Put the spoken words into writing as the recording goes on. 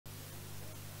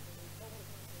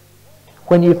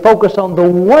When you focus on the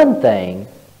one thing,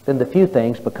 then the few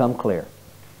things become clear.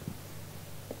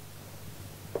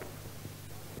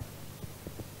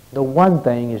 The one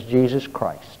thing is Jesus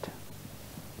Christ.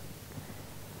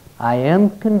 I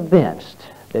am convinced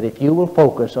that if you will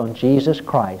focus on Jesus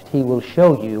Christ, He will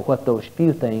show you what those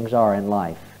few things are in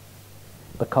life.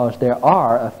 Because there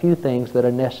are a few things that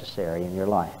are necessary in your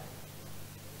life.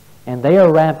 And they are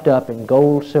wrapped up in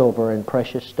gold, silver, and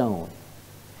precious stone.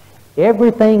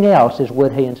 Everything else is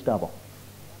wood, hay, and stubble.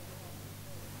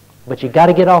 But you've got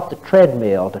to get off the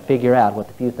treadmill to figure out what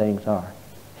the few things are.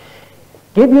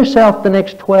 Give yourself the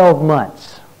next 12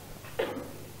 months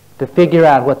to figure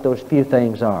out what those few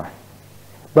things are.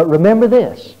 But remember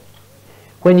this.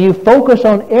 When you focus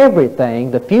on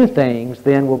everything, the few things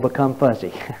then will become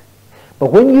fuzzy.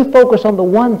 But when you focus on the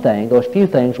one thing, those few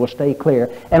things will stay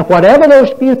clear. And whatever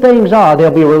those few things are,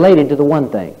 they'll be related to the one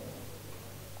thing.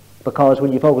 Because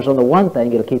when you focus on the one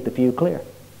thing, it'll keep the few clear.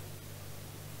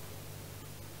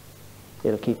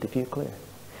 It'll keep the few clear.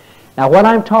 Now, what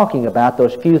I'm talking about,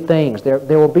 those few things, there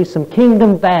will be some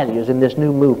kingdom values in this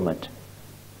new movement,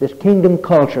 this kingdom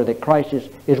culture that Christ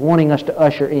is wanting us to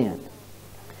usher in.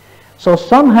 So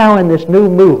somehow in this new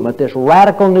movement, this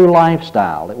radical new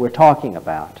lifestyle that we're talking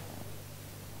about,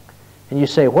 and you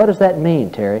say, what does that mean,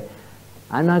 Terry?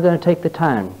 I'm not going to take the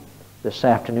time this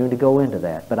afternoon to go into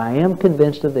that, but I am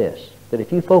convinced of this, that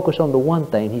if you focus on the one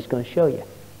thing, He's going to show you.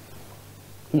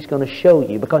 He's going to show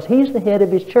you, because He's the head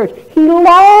of His church. He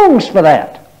longs for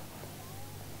that.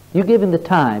 You give Him the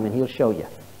time and He'll show you.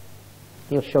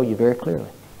 He'll show you very clearly.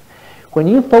 When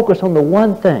you focus on the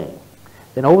one thing,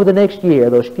 then over the next year,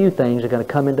 those few things are going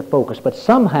to come into focus, but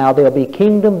somehow there'll be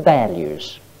kingdom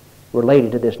values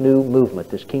related to this new movement,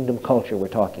 this kingdom culture we're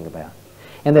talking about.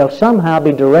 And they'll somehow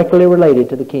be directly related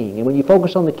to the King. And when you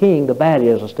focus on the King, the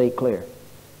values will stay clear.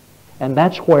 And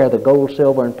that's where the gold,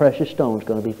 silver, and precious stone is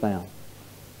going to be found.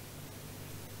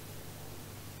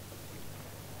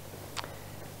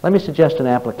 Let me suggest an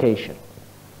application.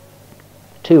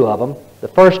 Two of them. The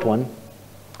first one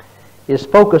is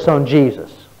focus on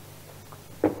Jesus.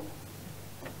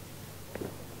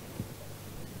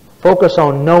 Focus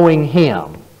on knowing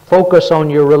Him. Focus on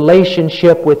your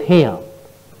relationship with Him.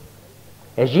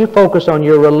 As you focus on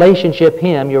your relationship with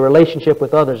Him, your relationship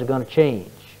with others are going to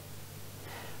change.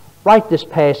 Write this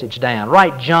passage down.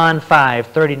 Write John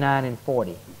 5:39 and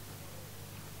 40.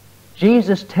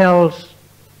 Jesus tells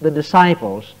the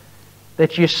disciples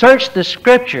that you search the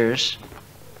Scriptures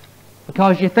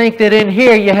because you think that in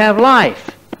here you have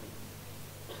life.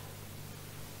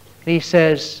 And He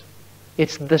says,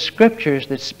 it's the Scriptures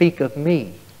that speak of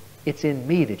me. It's in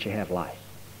me that you have life.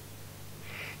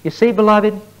 You see,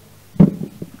 beloved,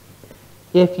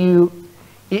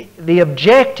 the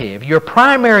objective, your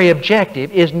primary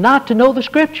objective is not to know the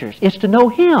Scriptures. It's to know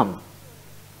Him.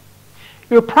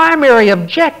 Your primary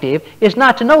objective is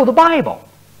not to know the Bible.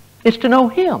 It's to know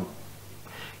Him.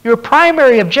 Your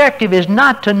primary objective is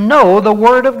not to know the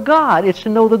Word of God. It's to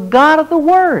know the God of the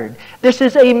Word. This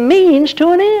is a means to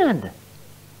an end.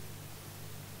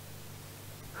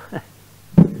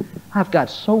 I've got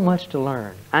so much to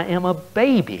learn. I am a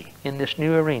baby in this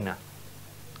new arena.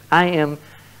 I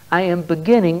am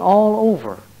beginning all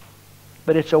over.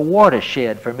 But it's a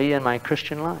watershed for me in my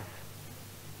Christian life.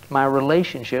 My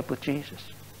relationship with Jesus.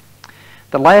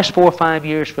 The last 4 or 5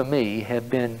 years for me have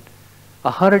been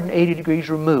 180 degrees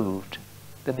removed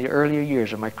than the earlier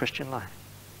years of my Christian life.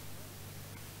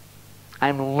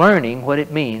 I'm learning what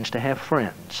it means to have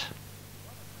friends.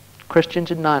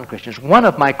 Christians and non-Christians. One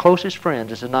of my closest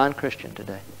friends is a non-Christian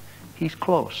today. He's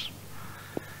close.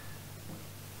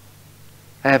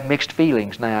 I have mixed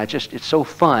feelings now. It's so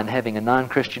fun having a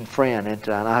non-Christian friend, and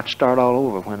I have to start all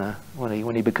over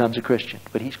when he becomes a Christian.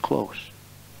 But he's close.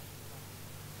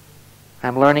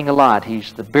 I'm learning a lot.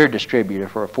 He's the beer distributor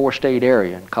for a 4-state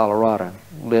area in Colorado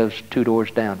and lives 2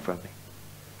 doors down from me.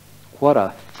 What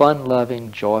a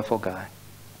fun-loving, joyful guy.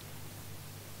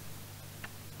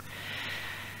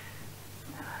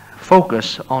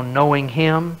 Focus on knowing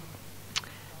Him.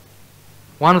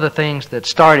 One of the things that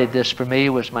started this for me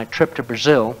was my trip to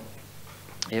Brazil.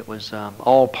 It was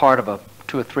all part of a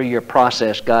 2 or 3 year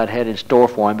process God had in store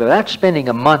for him. But after spending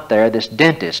a month there, this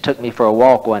dentist took me for a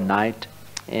walk one night,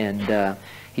 and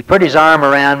he put his arm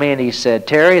around me and he said,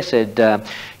 "Terry," he said,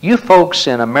 "you folks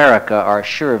in America are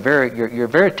sure you're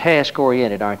very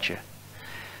task-oriented, aren't you?"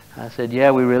 I said,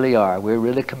 "Yeah, we really are. We're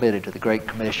really committed to the Great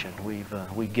Commission.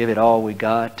 We give it all we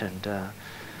got." And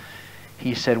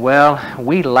he said, "Well,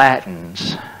 we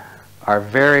Latins are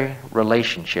very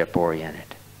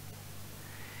relationship-oriented."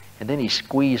 And then he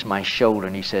squeezed my shoulder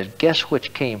and he said, "Guess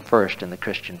which came first in the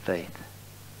Christian faith?"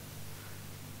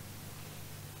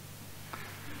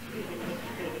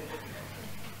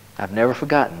 I've never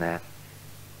forgotten that.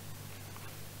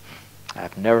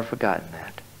 I've never forgotten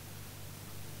that.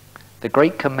 The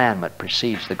Great Commandment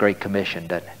precedes the Great Commission,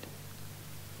 doesn't it?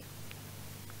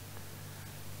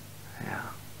 Yeah.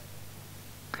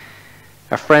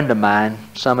 A friend of mine,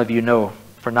 some of you know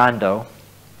Fernando,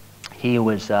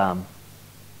 he's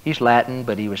Latin,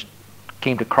 but he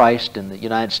came to Christ in the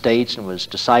United States and was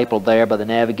discipled there by the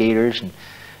navigators and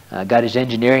got his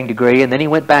engineering degree, and then he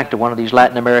went back to one of these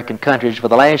Latin American countries. For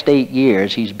the last 8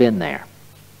 years he's been there.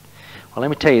 Well, let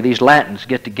me tell you, these Latins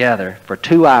get together for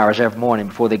 2 hours every morning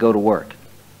before they go to work.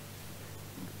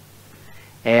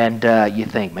 And you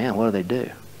think, man, what do?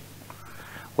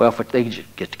 Well, they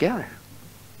just get together.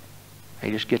 They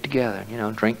just get together,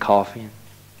 drink coffee and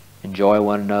enjoy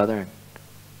one another and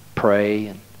pray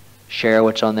and share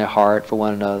what's on their heart for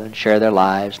one another and share their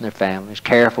lives and their families,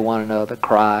 care for one another,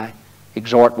 cry,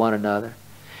 exhort one another.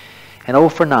 And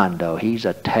old Fernando, he's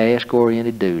a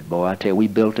task-oriented dude, boy. I tell you, we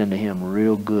built into him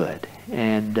real good.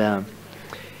 And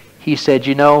he said,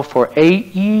 for 8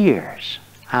 years,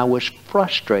 I was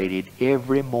frustrated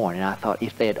every morning. I thought,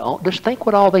 if they had just think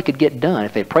what all they could get done.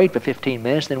 If they prayed for 15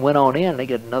 minutes, then went on in, and they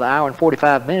get another hour and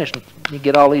 45 minutes, and you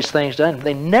get all these things done.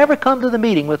 They never come to the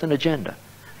meeting with an agenda.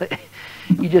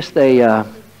 And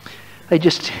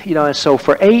so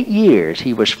for 8 years,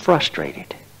 he was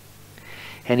frustrated.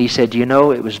 And he said,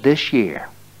 it was this year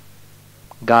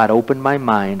God opened my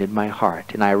mind and my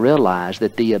heart, and I realized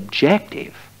that the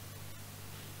objective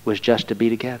was just to be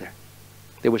together.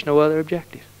 There was no other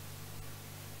objective.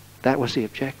 That was the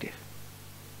objective.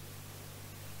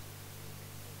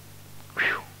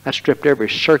 Whew. I stripped every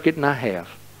circuit I have.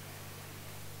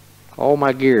 All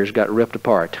my gears got ripped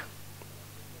apart.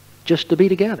 Just to be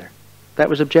together. That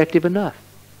was objective enough.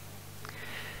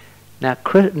 Now,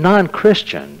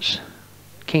 non-Christians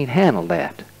can't handle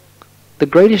that. The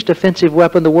greatest offensive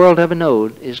weapon the world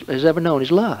has ever known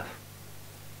is love.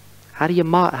 How do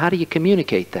you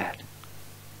communicate that?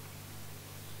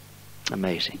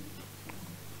 Amazing.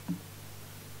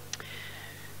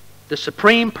 The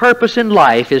supreme purpose in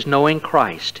life is knowing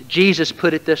Christ. Jesus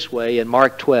put it this way in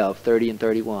Mark 12:30 and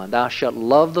 31. Thou shalt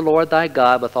love the Lord thy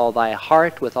God with all thy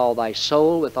heart, with all thy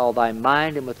soul, with all thy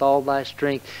mind, and with all thy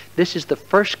strength. This is the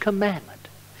first commandment.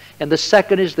 And the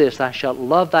second is this, thou shalt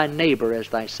love thy neighbor as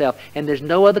thyself. And there's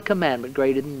no other commandment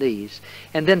greater than these.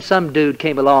 And then some dude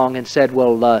came along and said,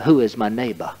 well, who is my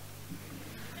neighbor?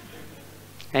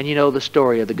 And you know the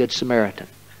story of the Good Samaritan.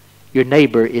 Your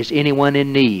neighbor is anyone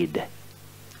in need.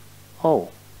 Oh.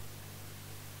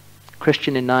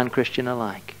 Christian and non-Christian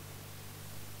alike.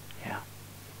 Yeah.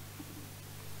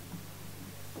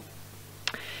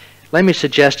 Let me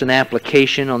suggest an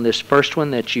application on this first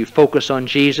one, that you focus on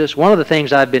Jesus. One of the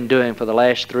things I've been doing for the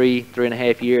last three and a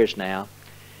half years now,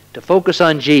 to focus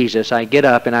on Jesus, I get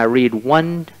up and I read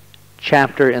one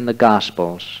chapter in the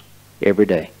Gospels every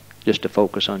day, just to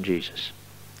focus on Jesus.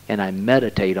 And I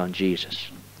meditate on Jesus.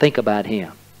 Think about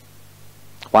Him.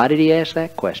 Why did He ask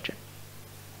that question?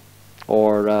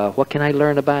 Or what can I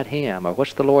learn about Him? Or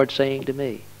what's the Lord saying to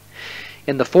me?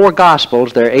 In the 4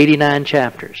 Gospels, there are 89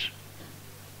 chapters.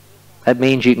 That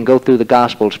means you can go through the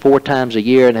Gospels 4 times a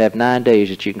year and have 9 days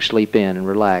that you can sleep in and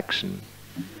relax and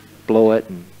blow it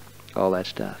and all that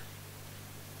stuff.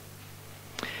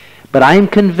 But I'm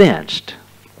convinced,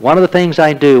 one of the things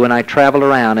I do when I travel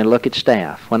around and look at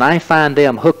staff, when I find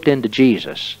them hooked into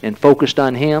Jesus and focused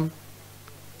on Him,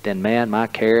 then man, my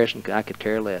cares, I could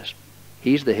care less.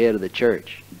 He's the head of the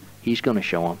church. He's going to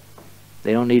show them.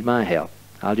 They don't need my help.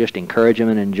 I'll just encourage them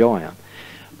and enjoy them.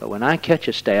 But when I catch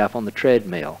a staff on the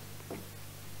treadmill,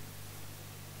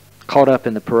 caught up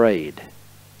in the parade,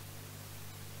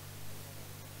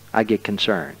 I get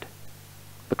concerned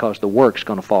because the work's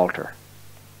going to falter.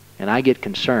 And I get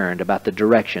concerned about the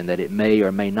direction that it may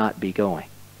or may not be going.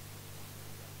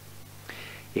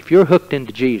 If you're hooked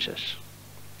into Jesus,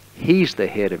 He's the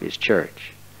head of His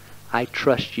church. I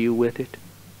trust you with it.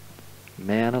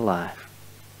 Man alive.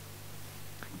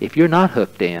 If you're not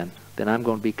hooked in, then I'm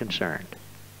going to be concerned.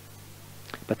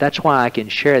 But that's why I can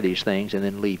share these things and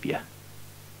then leave you.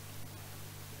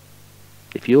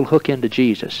 If you'll hook into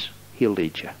Jesus, He'll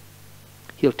lead you.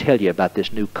 He'll tell you about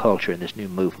this new culture and this new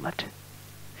movement.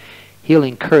 He'll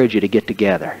encourage you to get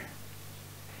together.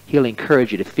 He'll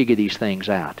encourage you to figure these things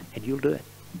out. And you'll do it.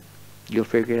 You'll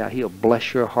figure it out. He'll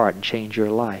bless your heart and change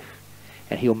your life.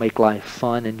 And He'll make life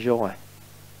fun and joy.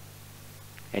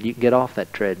 And you can get off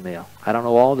that treadmill. I don't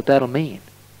know all that that'll mean.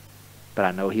 But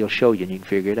I know He'll show you and you can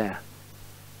figure it out.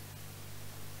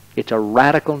 It's a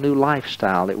radical new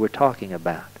lifestyle that we're talking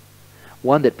about.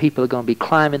 One that people are going to be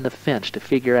climbing the fence to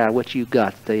figure out what you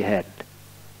got that they hadn't.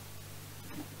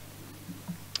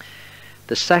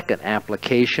 the second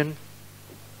application.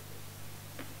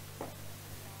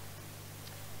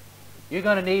 You're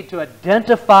going to need to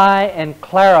identify and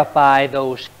clarify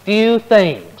those few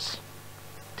things.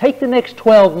 Take the next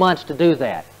 12 months to do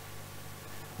that.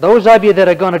 Those of you that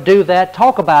are going to do that,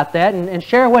 talk about that and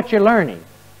share what you're learning.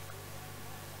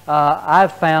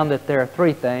 I've found that there are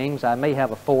 3 things. I may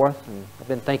have a 4th, and I've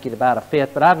been thinking about a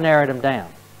 5th, but I've narrowed them down.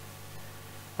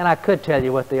 And I could tell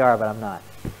you what they are, but I'm not.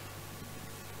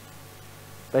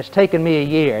 But it's taken me a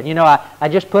year. And you know, I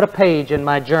just put a page in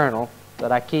my journal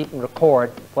that I keep and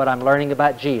record what I'm learning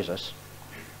about Jesus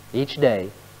each day.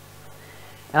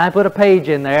 And I put a page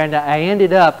in there, and I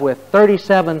ended up with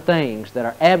 37 things that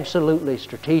are absolutely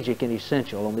strategic and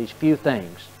essential on these few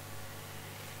things.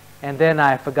 And then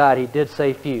I forgot he did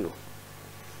say few.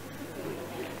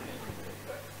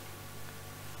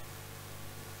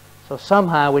 So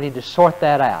somehow we need to sort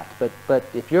that out. But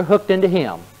if you're hooked into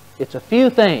Him, it's a few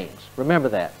things. Remember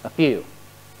that, a few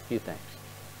things.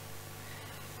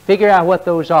 Figure out what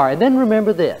those are. And then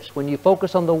remember this, when you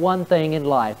focus on the one thing in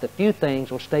life, the few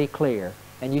things will stay clear,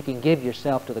 and you can give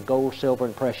yourself to the gold, silver,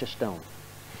 and precious stone.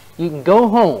 You can go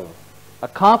home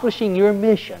accomplishing your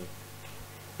mission,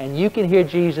 and you can hear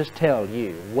Jesus tell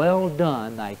you, "Well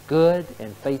done, thy good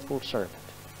and faithful servant."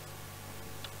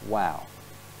 Wow.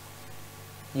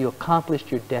 You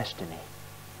accomplished your destiny.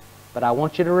 But I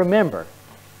want you to remember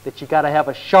that you've got to have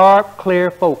a sharp, clear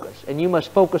focus. And you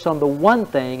must focus on the one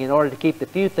thing in order to keep the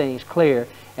few things clear.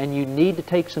 And you need to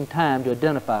take some time to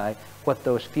identify what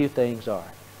those few things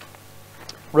are.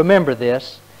 Remember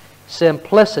this.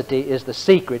 Simplicity is the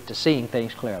secret to seeing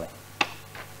things clearly.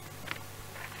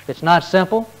 If it's not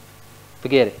simple,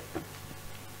 forget it.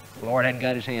 The Lord hadn't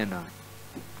got His hand on it.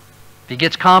 If it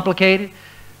gets complicated,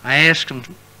 I asked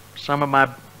some of my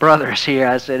brothers here,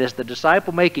 I said, has the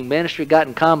disciple-making ministry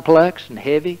gotten complex and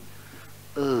heavy?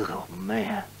 Oh,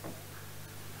 man.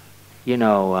 You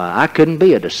know, I couldn't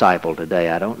be a disciple today,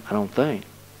 I don't think.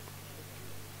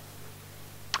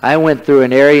 I went through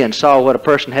an area and saw what a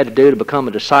person had to do to become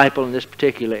a disciple in this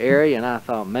particular area, and I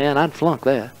thought, man, I'd flunk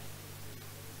that.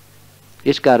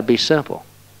 It's got to be simple.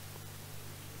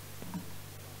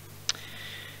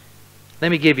 Let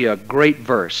me give you a great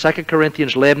verse. 2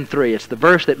 Corinthians 11:3. It's the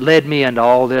verse that led me into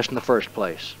all this in the first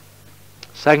place.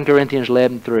 2 Corinthians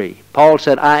 11:3. Paul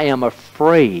said, I am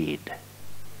afraid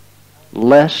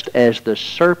lest as the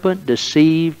serpent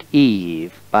deceived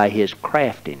Eve by his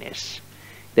craftiness,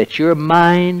 that your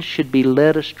minds should be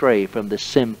led astray from the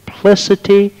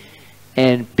simplicity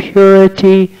and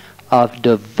purity of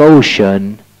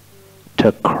devotion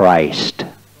to Christ.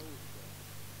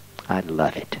 I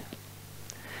love it.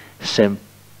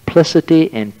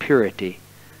 Simplicity and purity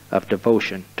of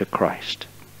devotion to Christ.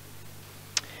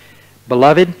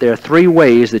 Beloved, there are 3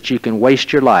 ways that you can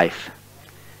waste your life.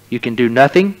 You can do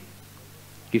nothing,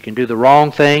 you can do the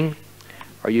wrong thing,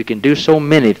 or you can do so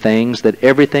many things that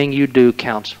everything you do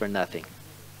counts for nothing.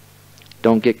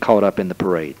 Don't get caught up in the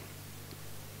parade.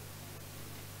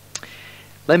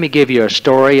 Let me give you a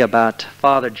story about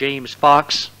Father James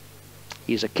Fox.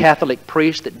 He's a Catholic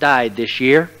priest that died this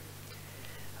year.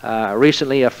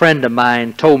 Recently, a friend of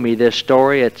mine told me this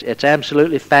story. It's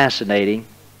absolutely fascinating.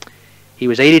 He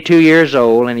was 82 years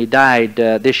old, and he died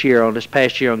this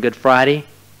past year on Good Friday.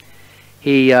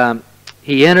 He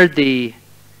entered the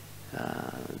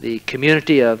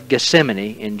community of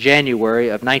Gethsemane in January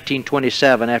of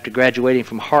 1927 after graduating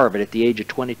from Harvard at the age of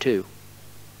 22.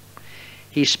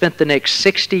 He spent the next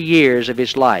 60 years of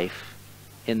his life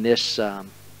in this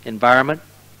environment,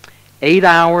 8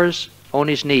 hours on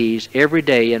his knees every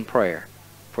day in prayer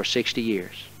for 60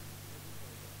 years.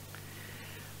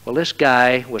 Well, this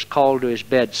guy was called to his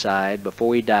bedside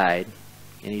before he died,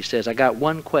 and he says, I got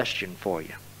one question for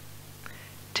you.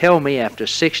 Tell me after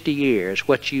 60 years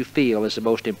what you feel is the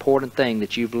most important thing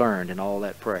that you've learned in all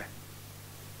that prayer.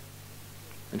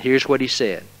 And here's what he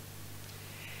said.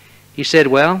 He said,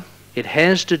 well, it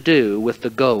has to do with the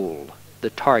goal, the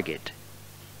target,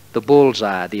 the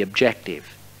bullseye, the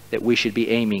objective that we should be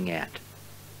aiming at.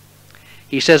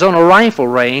 He says, on a rifle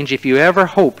range, if you ever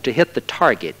hope to hit the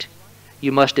target,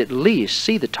 you must at least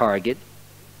see the target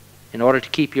in order to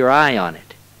keep your eye on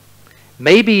it.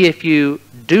 Maybe if you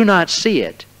do not see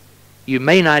it, you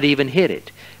may not even hit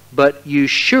it, but you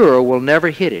sure will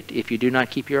never hit it if you do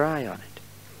not keep your eye on it.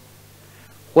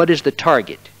 What is the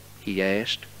target? He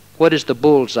asked. What is the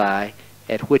bullseye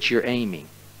at which you're aiming?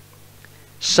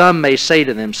 Some may say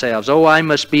to themselves, oh, I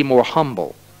must be more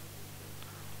humble.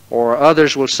 Or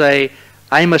others will say,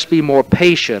 I must be more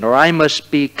patient, or I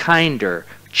must be kinder,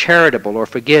 charitable, or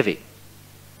forgiving.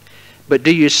 But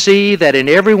do you see that in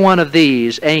every one of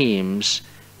these aims,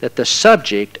 that the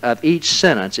subject of each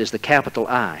sentence is the capital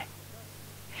I?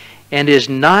 And is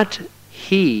not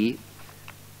he,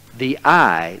 the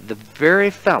I, the very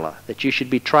fella that you should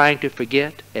be trying to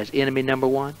forget as enemy number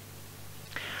one?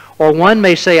 Or one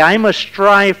may say, I must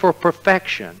strive for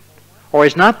perfection. Or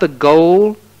is not the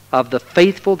goal of the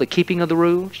faithful the keeping of the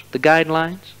rules, the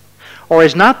guidelines? Or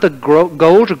is not the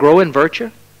goal to grow in virtue?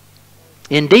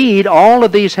 Indeed, all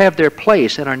of these have their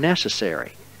place and are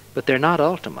necessary, but they're not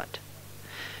ultimate.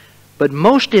 But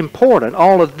most important,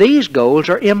 all of these goals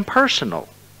are impersonal.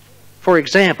 For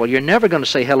example, you're never going to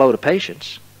say hello to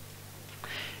patience.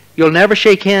 You'll never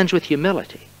shake hands with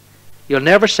humility. You'll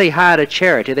never say hi to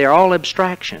charity. They're all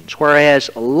abstractions. Whereas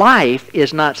life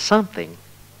is not something,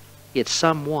 it's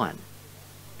someone.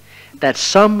 That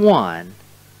someone,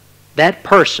 that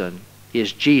person,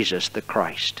 is Jesus the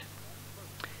Christ.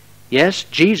 Yes,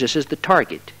 Jesus is the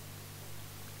target.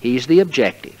 He's the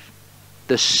objective,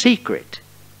 the secret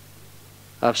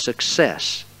of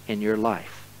success in your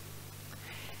life.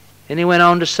 And he went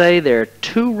on to say there are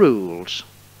two rules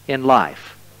in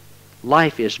life.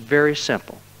 Life is very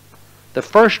simple. The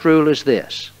first rule is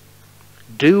this: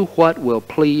 do what will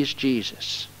please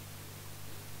Jesus.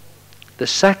 The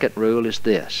second rule is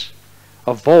this: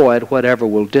 avoid whatever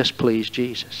will displease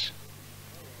Jesus.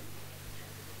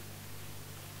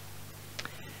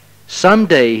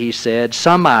 Someday, he said,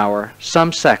 some hour,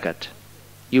 some second,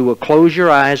 you will close your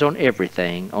eyes on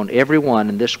everything, on everyone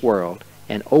in this world,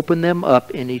 and open them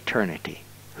up in eternity.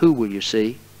 Who will you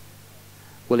see?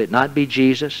 Will it not be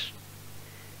Jesus?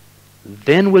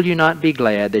 Then will you not be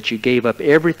glad that you gave up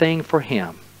everything for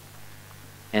Him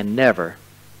and never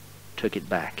took it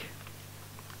back?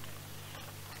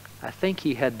 I think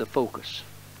he had the focus.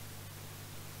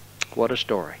 What a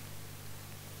story.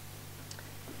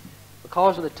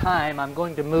 Because of the time, I'm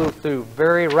going to move through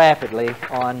very rapidly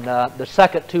on the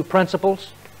second two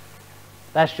principles.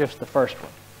 That's just the first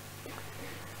one.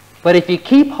 But if you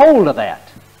keep hold of that,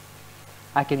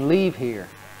 I can leave here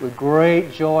with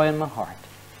great joy in my heart.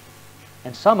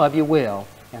 And some of you will,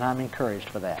 and I'm encouraged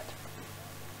for that.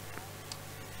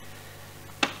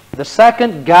 The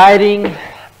second guiding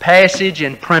passage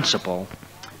and principle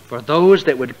for those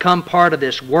that would become part of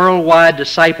this worldwide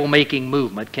disciple-making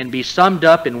movement can be summed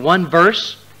up in one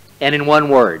verse and in one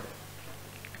word.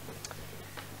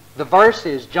 The verse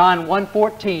is John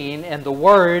 1:14, and the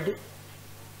word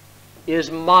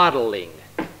is modeling.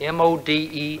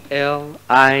 M-O-D-E-L-I-N-G.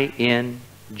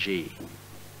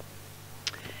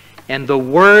 And the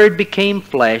Word became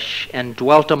flesh and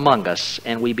dwelt among us,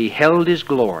 and we beheld His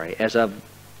glory as of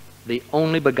the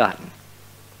only begotten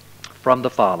from the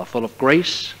Father, full of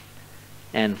grace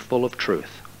and full of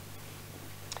truth.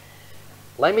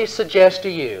 Let me suggest to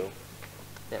you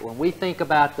that when we think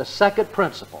about the second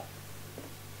principle,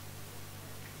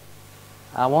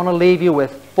 I want to leave you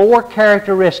with 4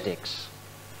 characteristics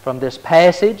from this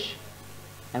passage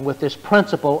and with this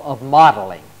principle of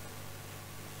modeling.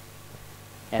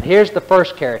 And here's the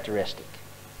first characteristic.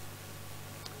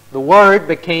 The Word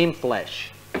became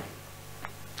flesh.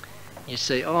 You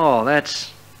say, oh,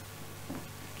 that's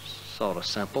sort of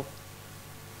simple.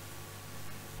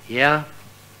 Yeah,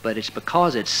 but it's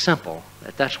because it's simple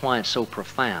that's why it's so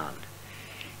profound.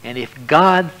 And if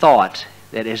God thought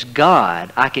that as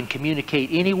God, I can communicate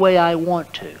any way I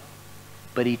want to,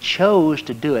 but He chose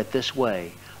to do it this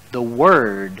way. The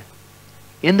Word,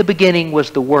 in the beginning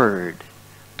was the Word.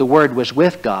 The Word was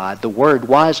with God, the Word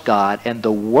was God, and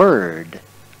the Word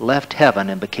left heaven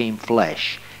and became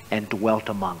flesh and dwelt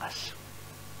among us.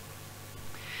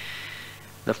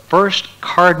 The first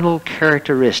cardinal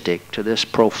characteristic to this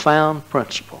profound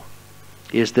principle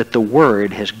is that the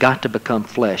Word has got to become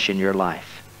flesh in your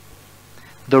life.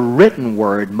 The written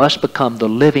Word must become the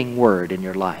living Word in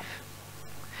your life.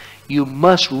 You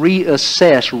must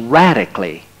reassess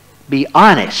radically, be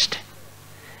honest.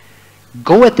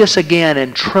 Go at this again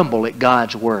and tremble at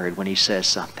God's Word when He says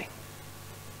something.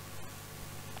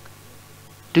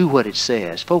 Do what it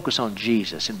says. Focus on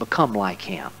Jesus and become like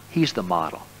Him. He's the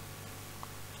model.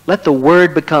 Let the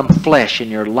Word become flesh in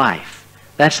your life.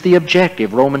 That's the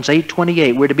objective. Romans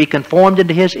 8:28. We're to be conformed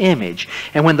into His image.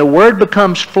 And when the Word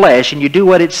becomes flesh and you do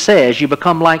what it says, you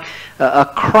become like a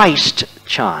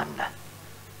Christ-chan.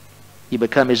 You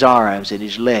become His arms and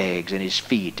His legs and His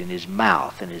feet and His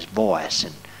mouth and His voice.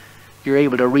 And you're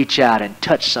able to reach out and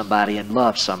touch somebody and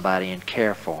love somebody and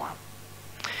care for them.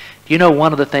 Do you know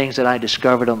one of the things that I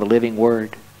discovered on the Living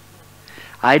Word?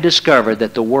 I discovered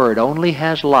that the Word only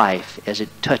has life as it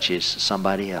touches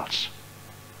somebody else.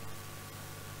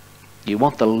 You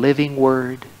want the living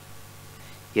Word?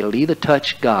 It'll either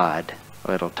touch God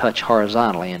or it'll touch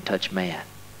horizontally and touch man.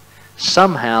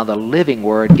 somehow the living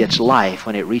Word gets life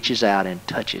when it reaches out and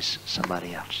touches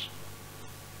somebody else.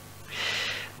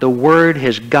 The Word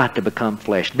has got to become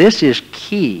flesh. This is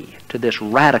key to this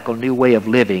radical new way of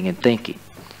living and thinking.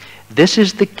 This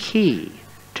is the key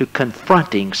to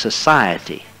confronting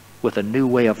society with a new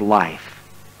way of life.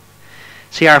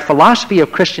 See, our philosophy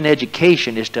of Christian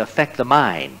education is to affect the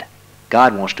mind.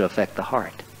 God wants to affect the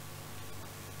heart.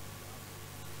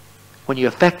 When you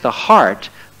affect the heart,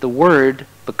 the Word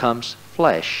becomes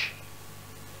flesh.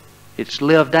 It's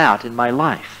lived out in my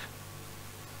life.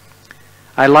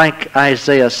 I like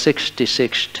Isaiah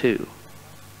 66:2.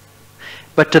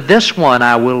 But to this one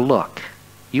I will look.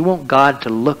 You want God to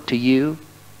look to you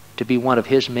to be one of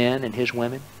His men and His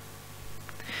women?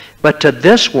 But to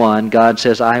this one, God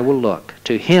says, I will look.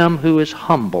 To him who is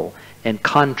humble and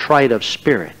contrite of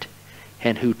spirit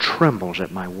and who trembles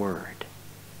at my word.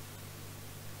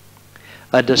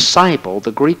 A disciple,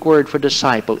 the Greek word for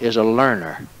disciple, is a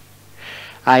learner.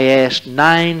 I asked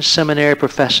 9 seminary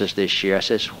professors this year, I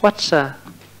says, what's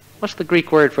the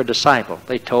Greek word for disciple?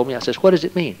 They told me. I says, what does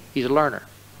it mean? He's a learner.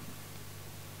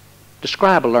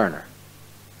 Describe a learner.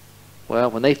 Well,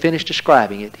 when they finished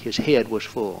describing it, his head was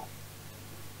full.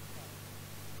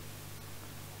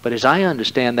 But as I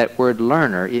understand that word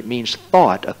learner, it means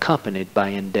thought accompanied by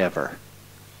endeavor.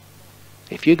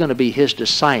 If you're going to be His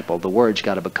disciple, the Word's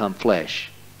got to become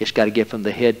flesh. It's got to get from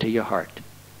the head to your heart.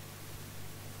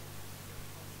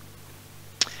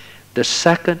 The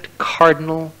second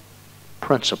cardinal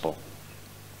principle,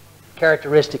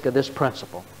 characteristic of this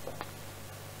principle.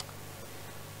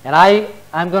 And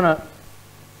I'm going to,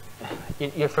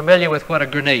 you're familiar with what a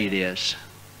grenade is.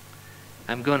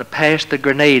 I'm going to pass the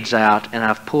grenades out, and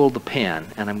I've pulled the pin,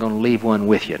 and I'm going to leave one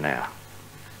with you now.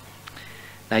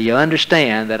 Now you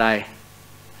understand that I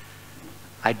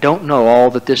don't know all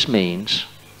that this means,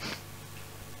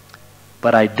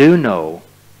 but I do know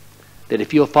that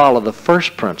if you'll follow the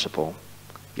first principle,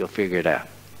 you'll figure it out.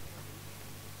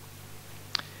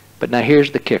 But now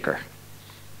here's the kicker.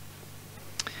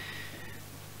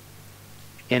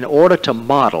 In order to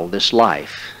model this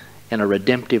life in a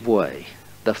redemptive way,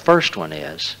 the first one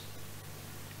is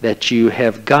that you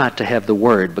have got to have the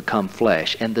Word become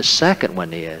flesh. And the second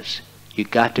one is you've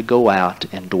got to go out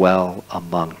and dwell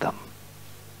among them.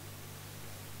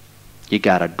 You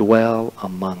got to dwell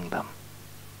among them.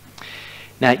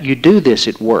 Now, you do this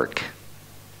at work.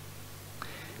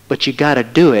 But you got to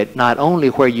do it not only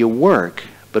where you work,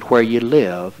 but where you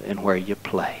live and where you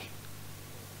play.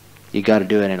 You got to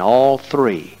do it in all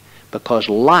three, because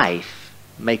life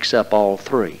makes up all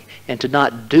three. And to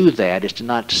not do that is to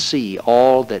not see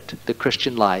all that the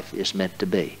Christian life is meant to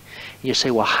be. And you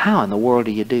say, well, how in the world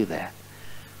do you do that?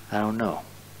 I don't know.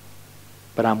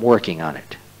 But I'm working on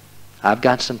it. I've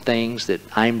got some things that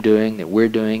I'm doing, that we're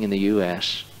doing in the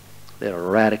U.S. that are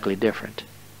radically different.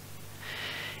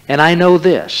 And I know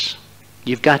this.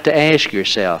 You've got to ask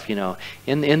yourself, you know,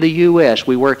 in the U.S.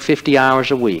 we work 50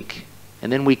 hours a week.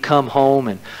 And then we come home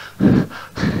and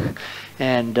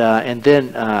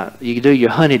then you do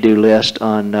your honeydew list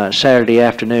on Saturday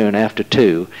afternoon after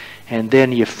 2. And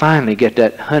then you finally get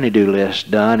that honeydew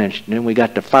list done, and then we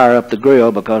got to fire up the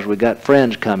grill because we got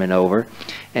friends coming over.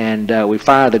 And we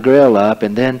fire the grill up,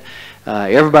 and then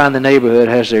everybody in the neighborhood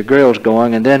has their grills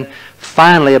going. And then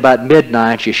finally about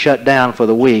midnight you shut down for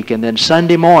the week. And then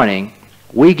Sunday morning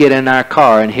we get in our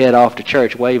car and head off to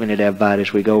church waving at everybody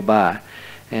as we go by.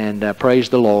 And praise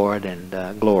the Lord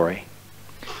and glory.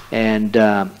 And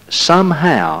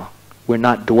somehow we're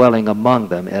not dwelling among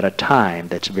them at a time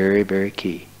that's very, very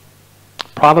key.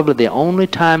 Probably the only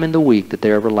time in the week that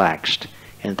they're relaxed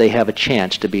and they have a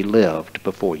chance to be lived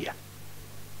before you.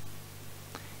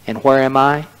 And where am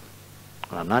I?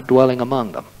 Well, I'm not dwelling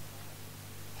among them.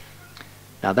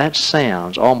 Now that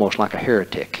sounds almost like a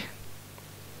heretic.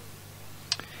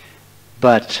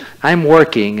 But I'm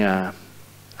working, I'm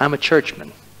a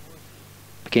churchman.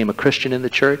 Became a Christian in the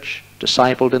church,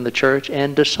 discipled in the church,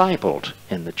 and discipled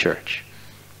in the church.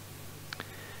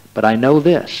 But I know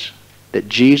this, that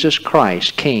Jesus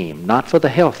Christ came not for the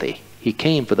healthy. He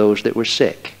came for those that were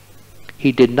sick.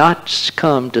 He did not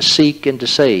come to seek and to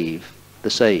save the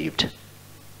saved.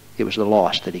 It was the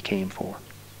lost that He came for.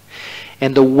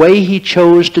 And the way He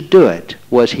chose to do it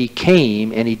was He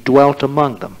came and He dwelt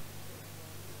among them.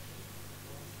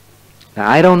 Now,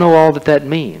 I don't know all that that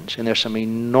means, and there's some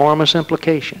enormous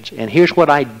implications. And here's what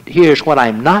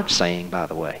I'm not saying, by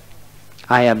the way.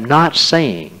 I am not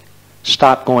saying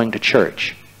stop going to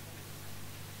church.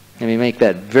 Let me make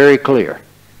that very clear.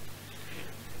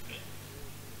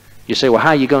 You say, well, how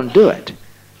are you going to do it?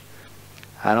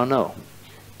 I don't know,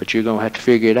 but you're going to have to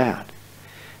figure it out.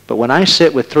 But when I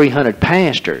sit with 300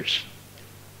 pastors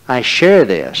I share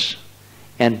this.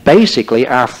 And basically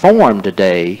our form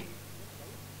today,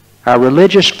 our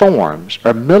religious forms,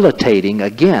 are militating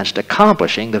against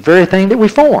accomplishing the very thing that we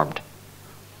formed.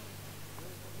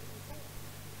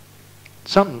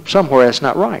 Somewhere that's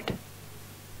not right.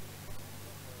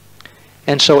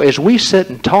 And so as we sit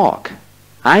and talk,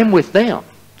 I'm with them.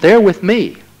 They're with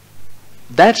me.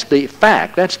 That's the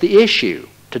fact. That's the issue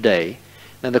today.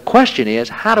 Now the question is,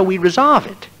 how do we resolve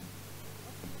it?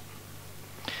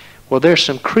 Well, there's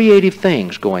some creative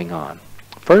things going on.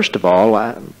 First of all,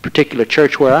 a particular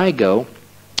church where I go,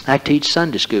 I teach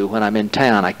Sunday school when I'm in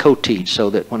town. I co-teach so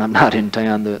that when I'm not in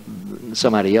town,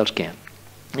 somebody else can.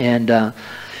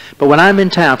 But when I'm in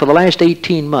town, for the last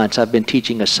 18 months, I've been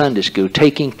teaching a Sunday school,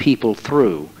 taking people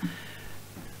through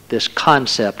this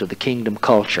concept of the kingdom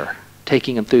culture,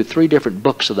 taking them through 3 different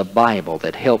books of the Bible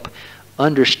that help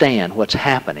understand what's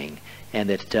happening and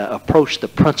that approach the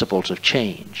principles of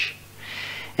change.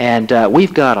 And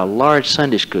we've got a large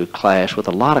Sunday school class with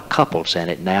a lot of couples in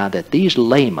it now that these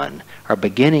laymen are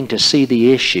beginning to see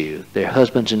the issue, their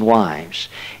husbands and wives.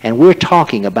 And we're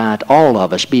talking about all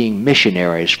of us being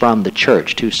missionaries from the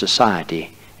church to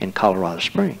society in Colorado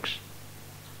Springs.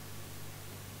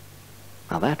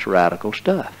 Now that's radical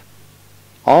stuff.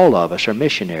 All of us are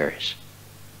missionaries.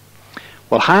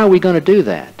 Well, how are we going to do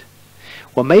that?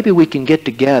 Well, maybe we can get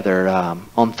together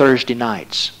on Thursday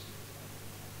nights.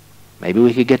 Maybe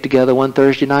we could get together one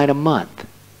Thursday night a month.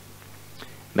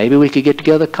 Maybe we could get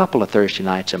together a couple of Thursday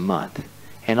nights a month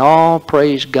and all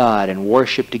praise God and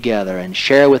worship together and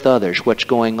share with others what's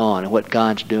going on and what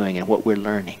God's doing and what we're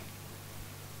learning.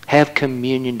 Have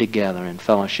communion together and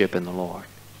fellowship in the Lord.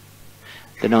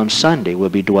 Then on Sunday we'll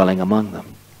be dwelling among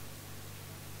them.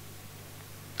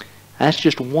 That's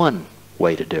just one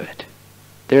way to do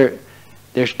it.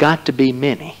 There's got to be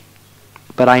many.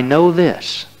 But I know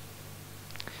this,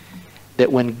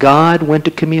 that when God went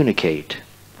to communicate,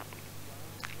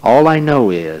 all I know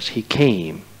is He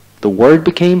came, the Word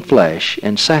became flesh,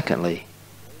 and secondly,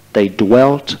 they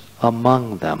dwelt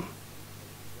among them.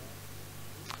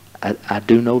 I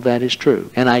do know that is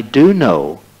true. And I do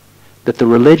know that the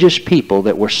religious people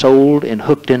that were sold and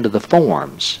hooked into the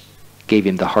forms gave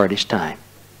Him the hardest time.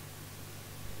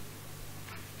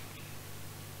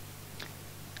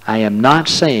 I am not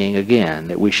saying, again,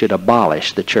 that we should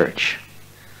abolish the church.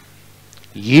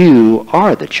 You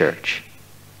are the church.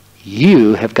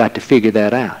 You have got to figure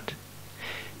that out.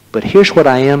 But here's what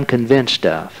I am convinced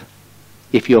of.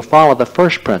 If you'll follow the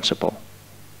first principle,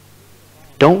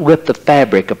 don't rip the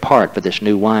fabric apart for this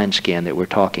new wineskin that we're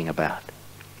talking about.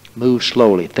 Move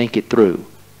slowly. Think it through.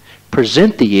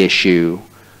 Present the issue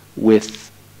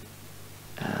with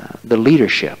the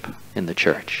leadership in the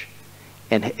church.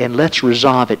 And let's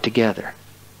resolve it together.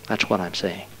 That's what I'm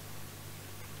saying.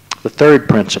 The third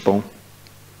principle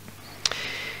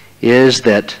is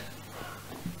that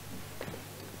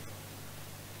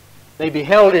they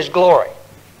beheld His glory.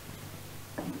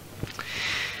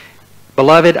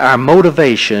 Beloved, our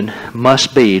motivation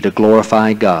must be to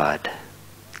glorify God.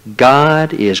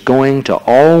 God is going to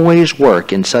always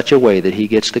work in such a way that He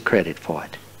gets the credit for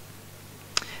it.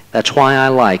 That's why I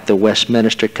like the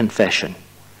Westminster Confession.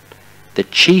 The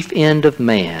chief end of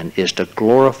man is to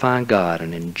glorify God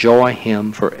and enjoy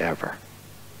Him forever.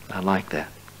 I like that.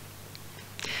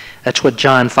 That's what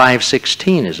John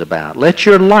 5:16 is about. Let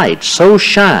your light so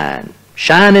shine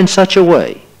in such a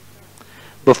way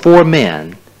before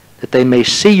men that they may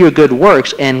see your good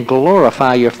works and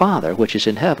glorify your Father which is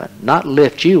in heaven. Not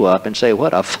lift you up and say,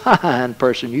 what a fine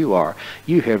person you are.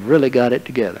 You have really got it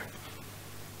together.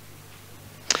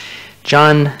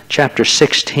 John chapter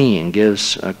 16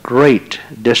 gives a great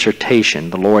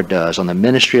dissertation, the Lord does, on the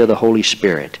ministry of the Holy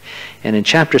Spirit. And in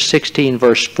chapter 16,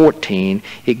 verse 14,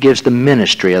 it gives the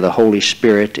ministry of the Holy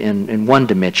Spirit in one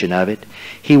dimension of it.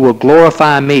 He will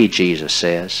glorify me, Jesus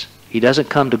says. He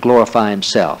doesn't come to glorify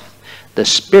Himself. The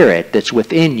Spirit that's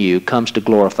within you comes to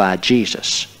glorify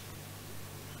Jesus.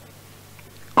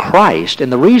 Christ,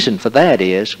 and the reason for that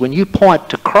is when you point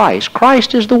to Christ,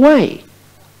 Christ is the way.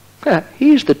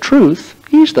 He's the truth.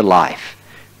 He's the life.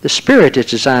 The Spirit is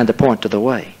designed to point to the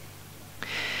way.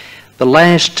 The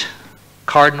last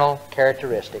cardinal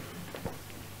characteristic.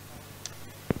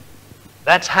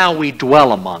 That's how we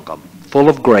dwell among them, full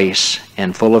of grace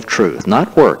and full of truth.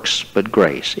 Not works, but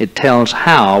grace. It tells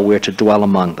how we're to dwell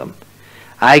among them.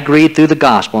 I read through the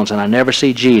Gospels and I never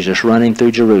see Jesus running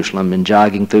through Jerusalem and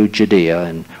jogging through Judea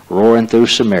and roaring through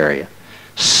Samaria.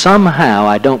 Somehow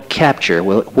I don't capture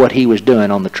what He was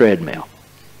doing on the treadmill.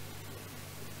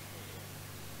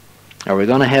 Are we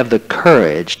going to have the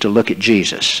courage to look at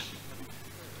Jesus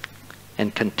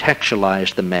and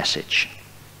contextualize the message?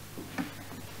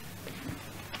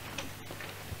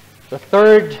 The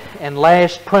third and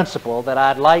last principle that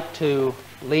I'd like to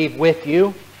leave with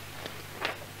you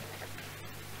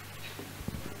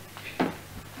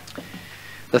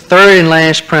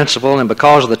and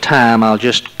because of the time, I'll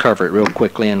just cover it real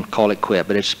quickly and call it quit.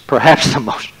 But it's perhaps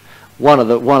one of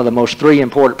the most three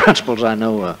important principles I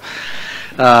know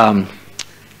of.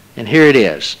 And here it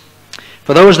is.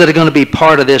 For those that are going to be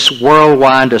part of this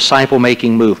worldwide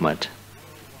disciple-making movement,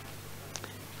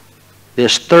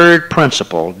 this third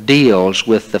principle deals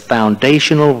with the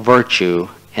foundational virtue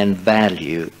and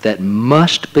value that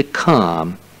must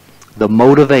become the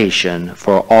motivation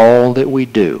for all that we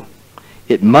do.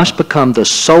 It must become the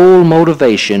sole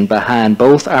motivation behind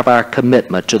both of our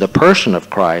commitment to the person of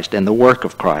Christ and the work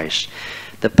of Christ.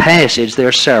 The passage, there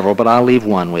are several, but I'll leave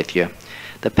one with you.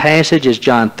 The passage is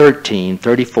John 13,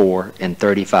 34, and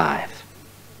 35.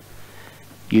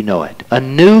 You know it. A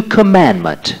new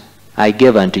commandment I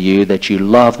give unto you, that you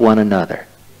love one another.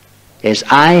 As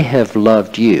I have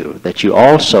loved you, that you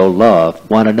also love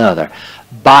one another.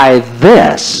 By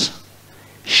this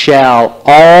shall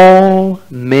all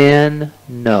men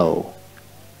know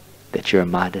that you're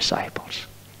my disciples,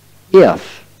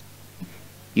 if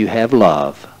you have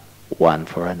love one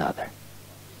for another.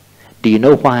 Do you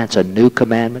know why it's a new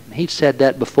commandment? He said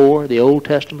that before, the Old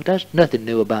Testament. There's nothing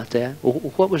new about that.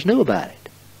 What was new about it?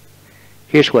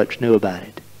 Here's what's new about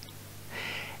it.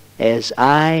 As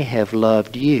I have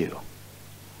loved you,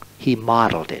 he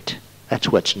modeled it. That's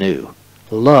what's new.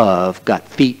 Love got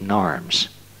feet and arms.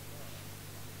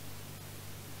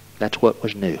 That's what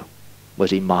was new,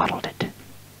 was he modeled it.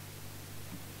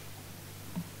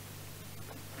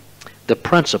 The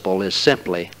principle is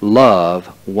simply love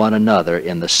one another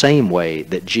in the same way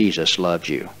that Jesus loved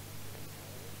you.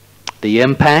 The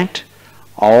impact,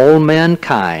 all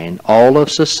mankind, all of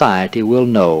society will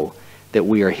know that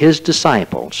we are his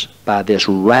disciples by this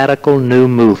radical new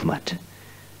movement,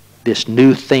 this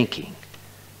new thinking,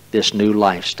 this new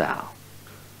lifestyle.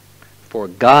 For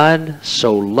God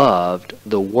so loved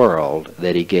the world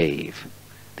that he gave.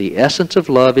 The essence of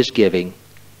love is giving.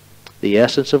 The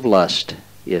essence of lust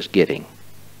is getting.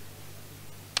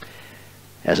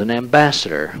 As an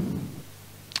ambassador,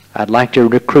 I'd like to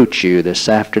recruit you this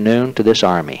afternoon to this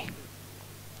army,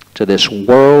 to this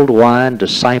worldwide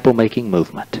disciple-making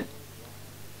movement.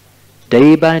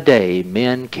 Day by day,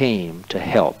 men came to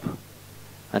help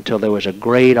until there was a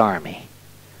great army,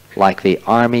 like the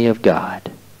army of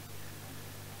God.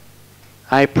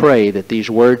 I pray that these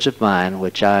words of mine,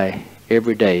 which I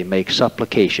every day make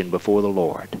supplication before the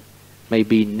Lord, may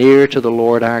be near to the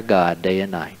Lord our God day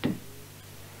and night,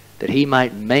 that he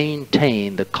might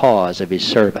maintain the cause of his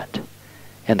servant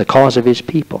and the cause of his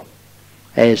people,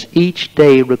 as each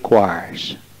day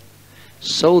requires,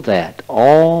 so that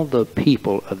all the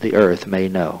people of the earth may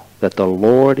know that the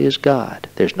Lord is God.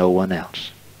 There's no one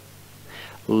else.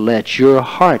 Let your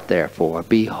heart, therefore,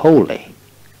 be holy,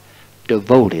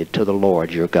 devoted to the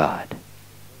Lord your God,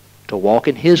 to walk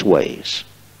in his ways,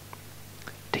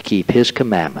 to keep his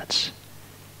commandments,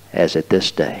 as at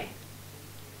this day.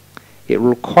 It will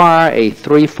require a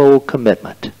threefold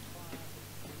commitment.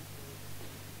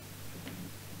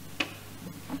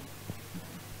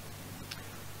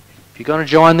 If you're going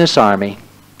to join this army,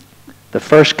 the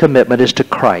first commitment is to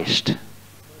Christ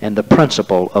and the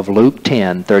principle of Luke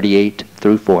 10, 38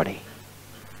 through 40.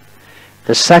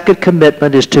 The second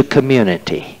commitment is to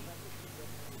community.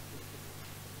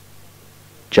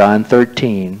 John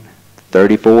 13,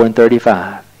 34 and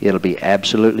 35. It'll be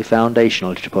absolutely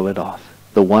foundational to pull it off.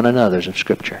 The one another's of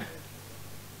Scripture.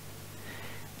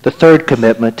 The third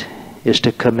commitment is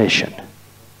to commission,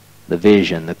 the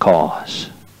vision, the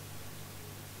cause.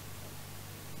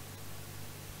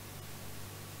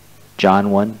 John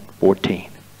 1:14.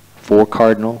 Four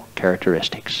cardinal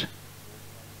characteristics.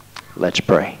 Let's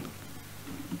pray.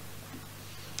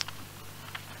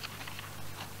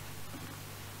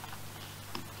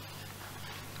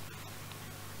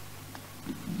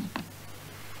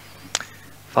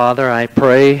 Father, I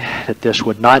pray that this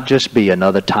would not just be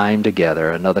another time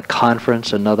together, another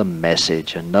conference, another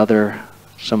message,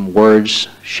 some words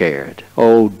shared.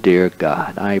 Oh, dear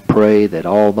God, I pray that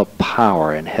all the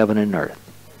power in heaven and earth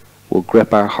will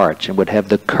grip our hearts and would have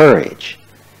the courage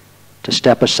to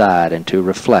step aside and to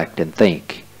reflect and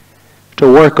think,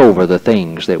 to work over the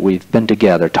things that we've been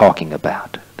together talking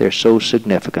about. They're so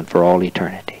significant for all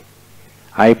eternity.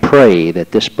 I pray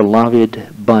that this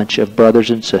beloved bunch of brothers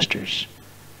and sisters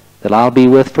that I'll be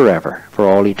with forever, for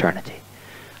all eternity,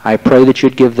 I pray that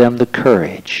you'd give them the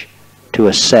courage to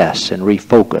assess and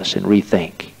refocus and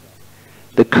rethink.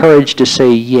 The courage to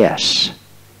say yes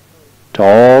to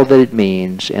all that it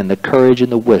means, and the courage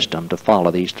and the wisdom to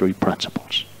follow these three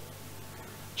principles.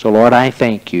 So, Lord, I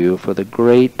thank you for the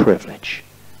great privilege,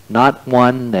 not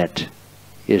one that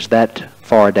is that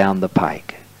far down the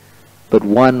pike, but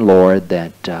one, Lord,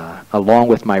 that along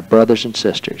with my brothers and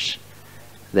sisters,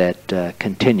 that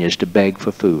continues to beg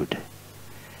for food.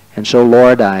 And so,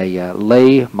 Lord, I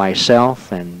lay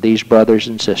myself and these brothers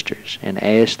and sisters and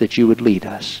ask that you would lead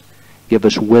us. Give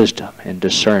us wisdom and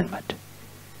discernment,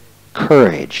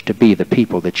 courage to be the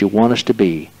people that you want us to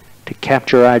be, to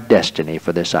capture our destiny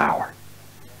for this hour.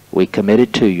 We commit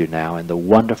it to you now in the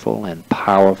wonderful and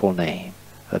powerful name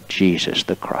of Jesus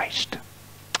the Christ.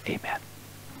 Amen.